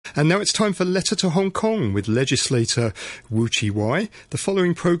And now it's time for Letter to Hong Kong with Legislator Wu Chi-wai. The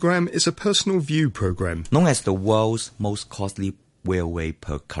following programme is a personal view programme. Known as the world's most costly railway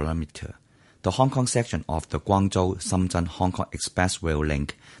per kilometer, the Hong Kong section of the Guangzhou-Shenzhen-Hong Kong Express Rail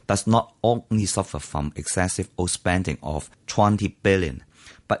Link does not only suffer from excessive overspending of 20 billion,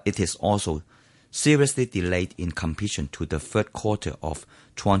 but it is also seriously delayed in completion to the third quarter of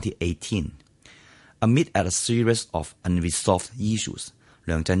 2018. Amid a series of unresolved issues,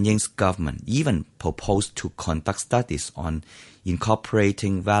 Leung Chun-ying's government even proposed to conduct studies on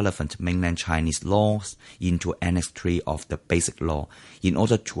incorporating relevant mainland Chinese laws into Annex 3 of the Basic Law in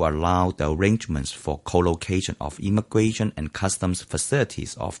order to allow the arrangements for co-location of immigration and customs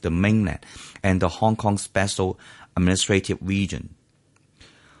facilities of the mainland and the Hong Kong Special Administrative Region.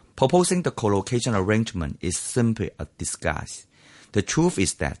 Proposing the co-location arrangement is simply a disguise. The truth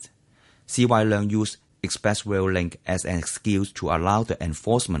is that C.Y. Leung used Express Rail Link as an excuse to allow the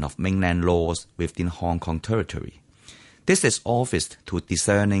enforcement of mainland laws within Hong Kong territory. This is obvious to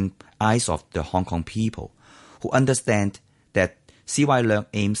discerning eyes of the Hong Kong people, who understand that C.Y. Leung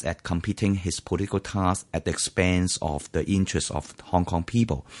aims at completing his political task at the expense of the interests of Hong Kong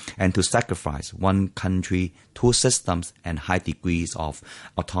people and to sacrifice one country, two systems and high degrees of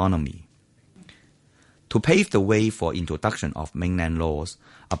autonomy. To pave the way for introduction of mainland laws,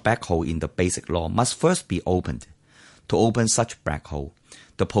 a black hole in the Basic Law must first be opened. To open such black hole,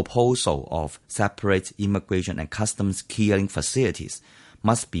 the proposal of separate immigration and customs clearing facilities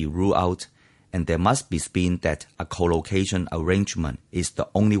must be ruled out, and there must be seen that a co-location arrangement is the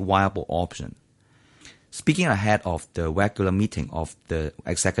only viable option. Speaking ahead of the regular meeting of the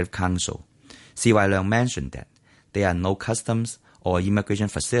Executive Council, C.Y. Leung mentioned that there are no customs or immigration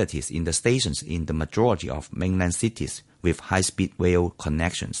facilities in the stations in the majority of mainland cities with high-speed rail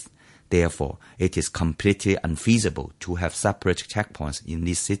connections. Therefore, it is completely unfeasible to have separate checkpoints in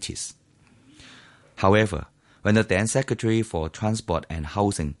these cities. However, when the then Secretary for Transport and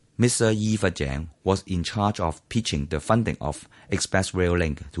Housing, Mr. Eva Jiang, was in charge of pitching the funding of Express Rail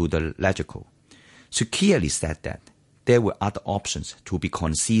Link to the Legislature, she clearly said that there were other options to be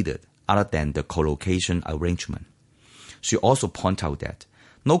considered other than the co-location arrangement. She also pointed out that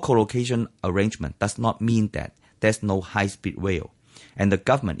no co-location arrangement does not mean that there's no high-speed rail, and the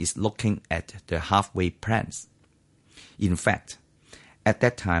government is looking at the halfway plans. In fact, at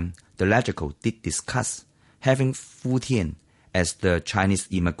that time, the Legislature did discuss having Futian as the Chinese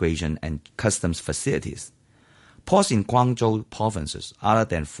immigration and customs facilities. Ports in Guangzhou provinces other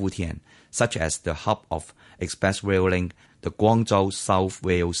than Futian, such as the hub of Express Rail Link, the Guangzhou South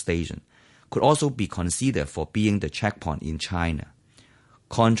Rail Station, could also be considered for being the checkpoint in China.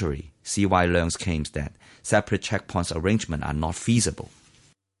 Contrary, C.Y. Leung's claims that separate checkpoints arrangements are not feasible.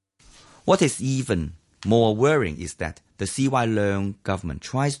 What is even more worrying is that the C.Y. Leung government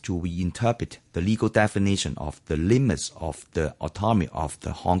tries to reinterpret the legal definition of the limits of the autonomy of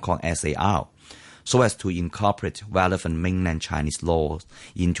the Hong Kong SAR so as to incorporate relevant mainland Chinese laws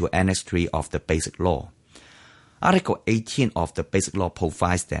into Annex 3 of the Basic Law. Article 18 of the Basic Law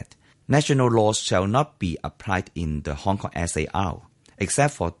provides that national laws shall not be applied in the Hong Kong SAR,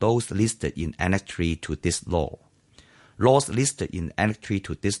 except for those listed in Annex 3 to this law. Laws listed in Annex 3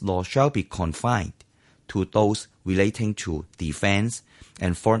 to this law shall be confined to those relating to defense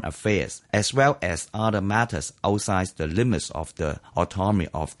and foreign affairs, as well as other matters outside the limits of the autonomy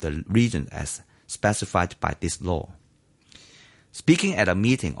of the region as specified by this law. Speaking at a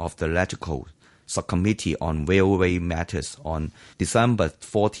meeting of the Legislative Subcommittee on Railway Matters on December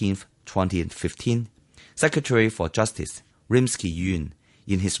 14, 2015, Secretary for Justice Rimsky-Yuen,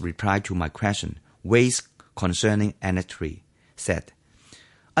 in his reply to my question raised concerning Annex 3, said,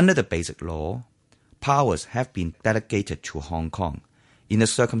 "Under the Basic Law, powers have been delegated to Hong Kong. In the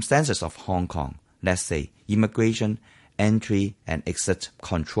circumstances of Hong Kong, let's say immigration, entry and exit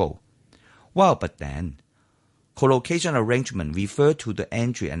control. Well, but then, co-location arrangement refer to the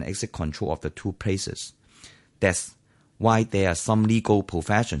entry and exit control of the two places. That's why there are some legal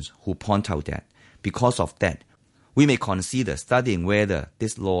professions who point out that, because of that, we may consider studying whether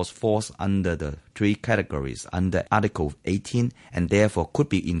this law falls under the three categories under Article 18 and therefore could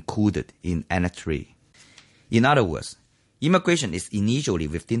be included in Annex 3. In other words, immigration is initially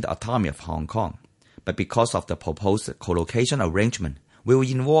within the autonomy of Hong Kong, but because of the proposed co-location arrangement will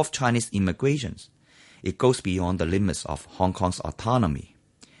involve Chinese immigrations, it goes beyond the limits of Hong Kong's autonomy.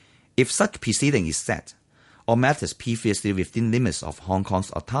 If such precedent is set, all matters previously within limits of Hong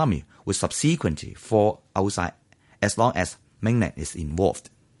Kong's autonomy will subsequently fall outside as long as mainland is involved.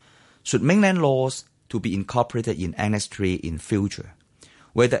 Should mainland laws to be incorporated in Annex 3 in future,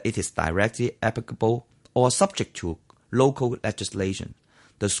 whether it is directly applicable or subject to local legislation,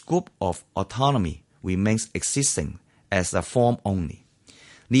 the scope of autonomy remains existing as a form only,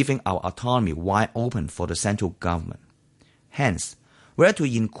 leaving our autonomy wide open for the central government. Hence, whether to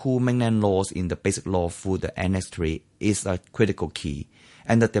include mainland laws in the basic law through the Annex 3 is a critical key,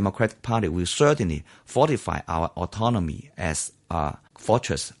 and the Democratic Party will certainly fortify our autonomy as a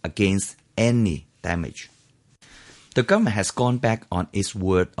fortress against any damage. The government has gone back on its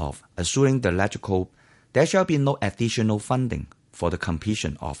word of assuring the legislature there shall be no additional funding for the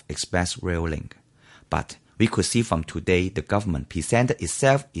completion of Express Rail Link. But we could see from today the government presented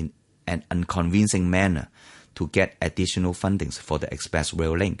itself in an unconvincing manner to get additional fundings for the Express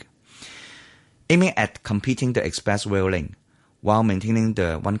Rail Link. Aiming at completing the Express Rail Link while maintaining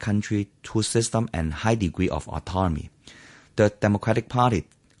the one country, two system and high degree of autonomy, the Democratic Party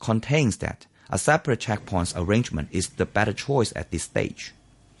contends that a separate checkpoints arrangement is the better choice at this stage.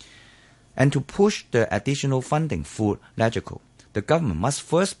 And to push the additional funding through legislature, the government must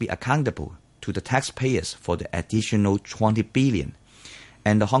first be accountable to the taxpayers for the additional 20 billion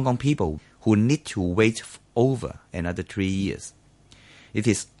and the Hong Kong people who need to wait over another 3 years. It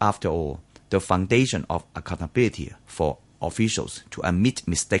is, after all, the foundation of accountability for officials to admit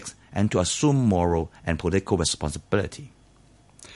mistakes and to assume moral and political responsibility.